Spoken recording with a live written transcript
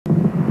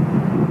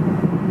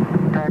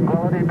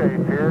Tranquility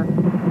Base here.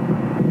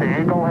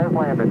 The Eagle has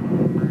landed.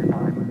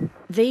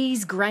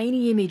 These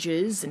grainy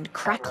images and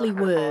crackly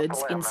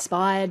words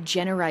inspired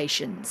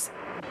generations.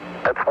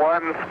 It's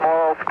one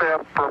small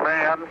step for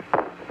man,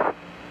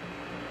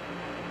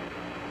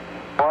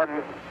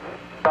 one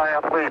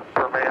giant leap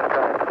for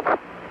mankind.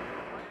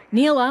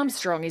 Neil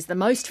Armstrong is the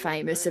most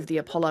famous of the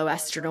Apollo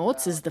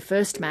astronauts as the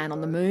first man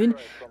on the moon,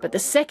 but the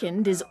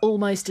second is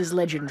almost as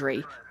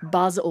legendary,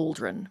 Buzz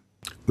Aldrin.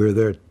 We were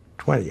there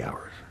 20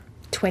 hours.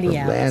 20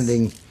 hours.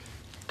 Landing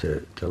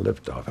to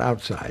liftoff,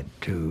 outside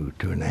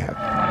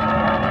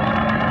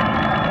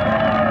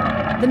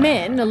 2.5. The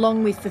men,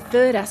 along with the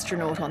third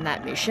astronaut on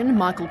that mission,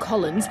 Michael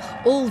Collins,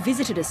 all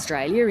visited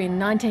Australia in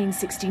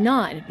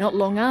 1969, not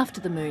long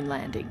after the moon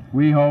landing.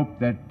 We hope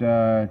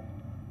that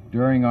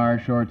during our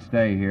short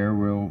stay here,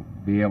 we'll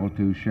be able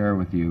to share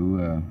with you,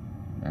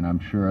 and I'm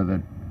sure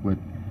that with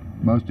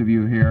most of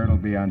you here, it'll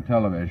be on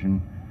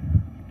television,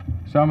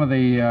 some of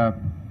the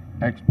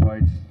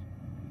exploits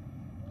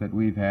that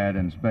we've had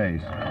in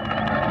space.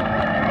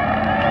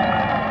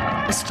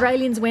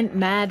 Australians went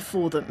mad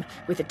for them,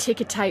 with a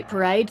ticker tape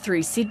parade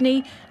through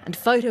Sydney and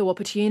photo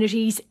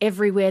opportunities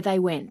everywhere they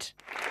went.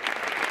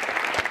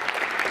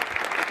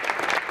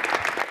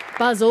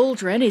 Buzz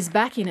Aldrin is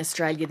back in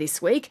Australia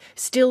this week,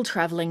 still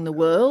travelling the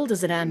world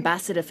as an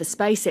ambassador for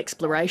space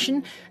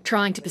exploration,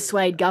 trying to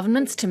persuade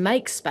governments to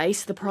make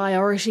space the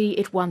priority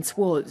it once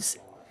was.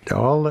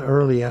 All the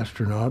early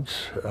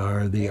astronauts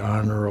are the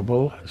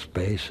honorable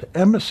space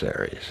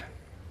emissaries.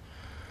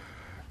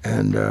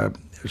 And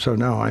so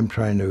now I'm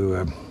trying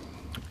to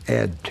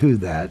add to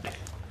that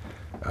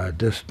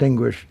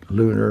distinguished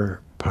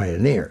lunar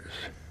pioneers,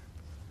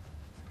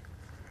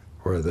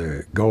 or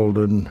the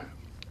golden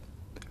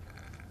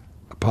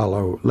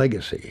Apollo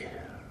legacy.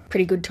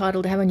 Pretty good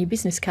title to have on your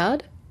business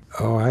card.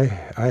 Oh, I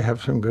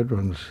have some good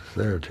ones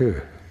there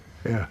too,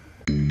 yeah.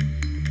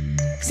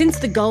 Since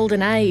the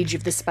golden age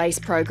of the space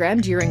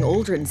program during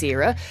Aldrin's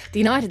era, the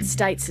United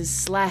States has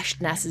slashed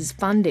NASA's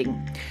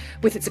funding.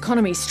 With its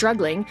economy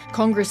struggling,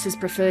 Congress has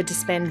preferred to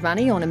spend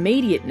money on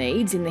immediate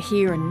needs in the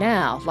here and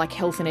now, like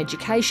health and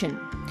education.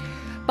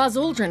 Buzz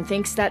Aldrin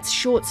thinks that's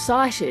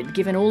short-sighted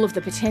given all of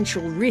the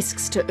potential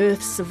risks to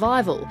Earth's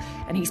survival,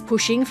 and he's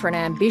pushing for an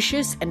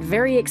ambitious and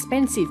very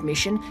expensive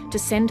mission to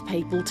send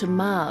people to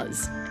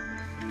Mars.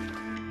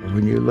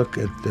 When you look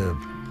at the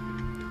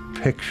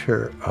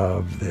picture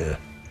of the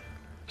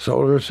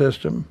solar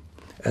system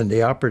and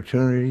the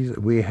opportunities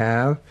that we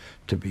have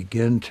to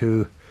begin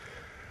to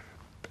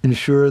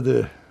ensure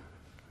the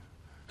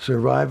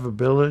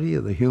survivability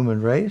of the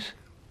human race,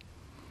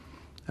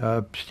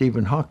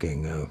 Stephen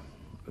Hawking, a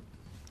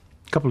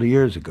couple of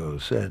years ago,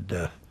 said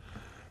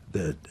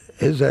that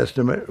his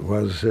estimate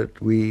was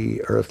that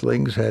we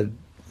Earthlings had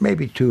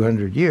maybe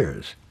 200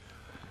 years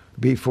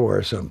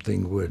before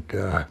something would,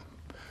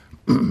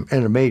 in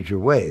a major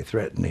way,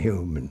 threaten the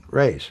human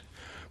race.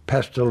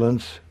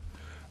 Pestilence,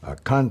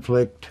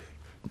 conflict,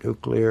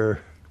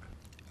 nuclear,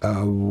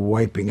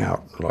 wiping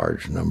out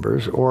large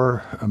numbers,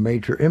 or a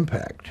major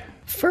impact.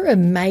 For a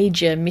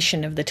major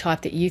mission of the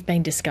type that you've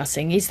been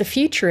discussing, is the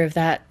future of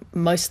that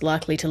most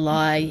likely to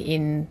lie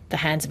in the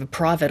hands of a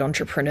private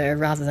entrepreneur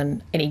rather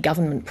than any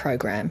government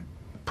program?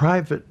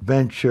 Private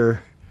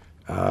venture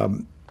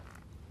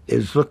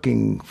is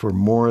looking for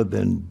more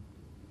than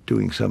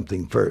doing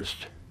something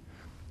first.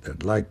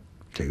 They'd like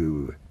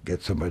to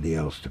get somebody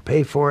else to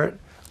pay for it,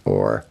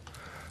 or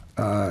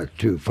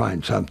to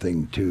find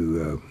something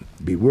to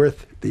be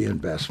worth the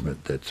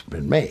investment that's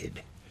been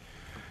made.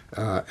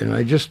 And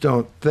I just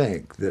don't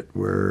think that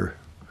we're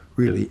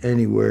really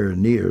anywhere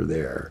near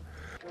there.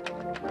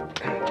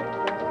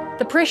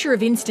 The pressure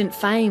of instant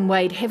fame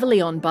weighed heavily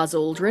on Buzz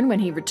Aldrin when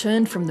he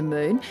returned from the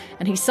moon,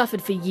 and he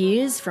suffered for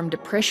years from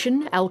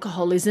depression,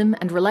 alcoholism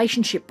and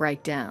relationship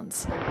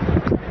breakdowns.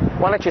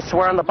 Why don't you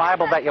swear on the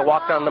Bible that you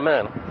walked on the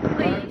moon?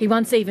 He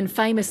once even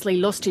famously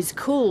lost his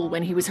cool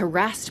when he was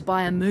harassed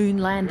by a moon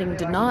landing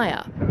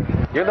denier.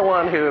 You're the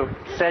one who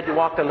said you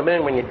walked on the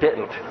moon when you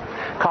didn't.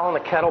 Calling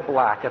the kettle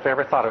black, if I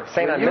ever thought of it.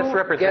 Saying I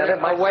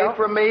misrepresented myself. Away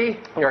from me.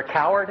 You're a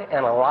coward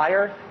and a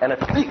liar and a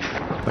thief.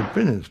 I've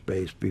been in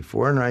space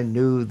before, and I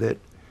knew that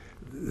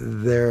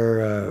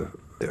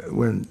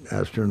when an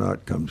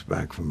astronaut comes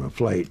back from a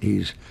flight,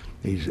 he's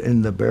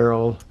in the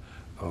barrel,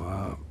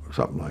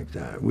 something like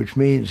that, which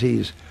means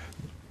he's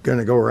going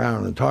to go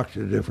around and talk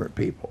to different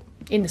people.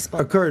 In the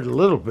spot. Occurred a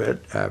little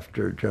bit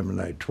after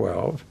Gemini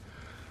 12,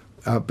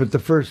 but the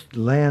first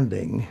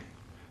landing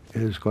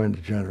is going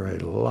to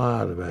generate a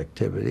lot of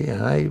activity,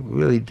 and I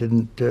really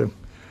didn't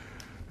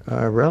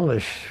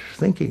relish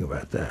thinking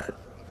about that.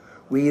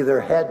 We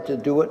either had to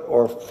do it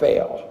or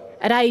fail.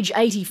 At age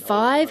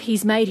 85,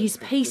 he's made his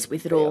peace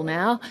with it all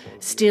now,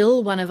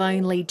 still one of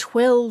only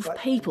 12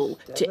 people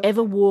to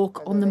ever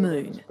walk on the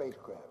moon.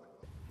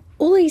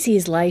 All these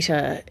years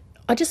later,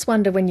 I just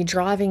wonder, when you're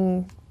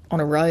driving on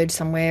a road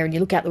somewhere and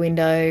you look out the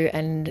window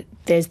and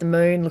there's the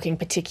moon looking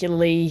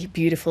particularly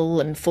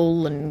beautiful and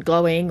full and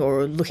glowing,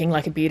 or looking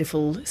like a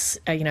beautiful,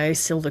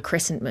 silver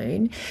crescent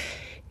moon,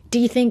 do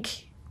you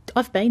think,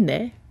 I've been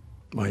there?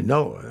 I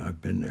know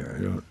I've been there.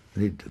 I don't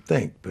need to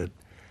think, but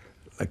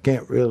I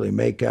can't really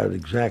make out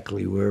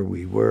exactly where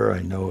we were.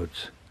 I know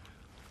it's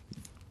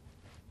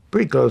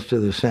pretty close to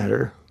the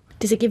center.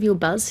 Does it give you a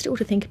buzz still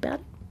to think about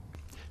it?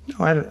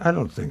 No, I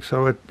don't think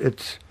so.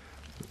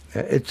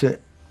 It's a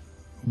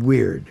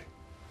weird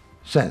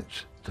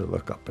sense to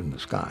look up in the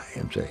sky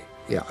and say,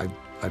 yeah,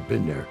 I've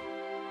been there.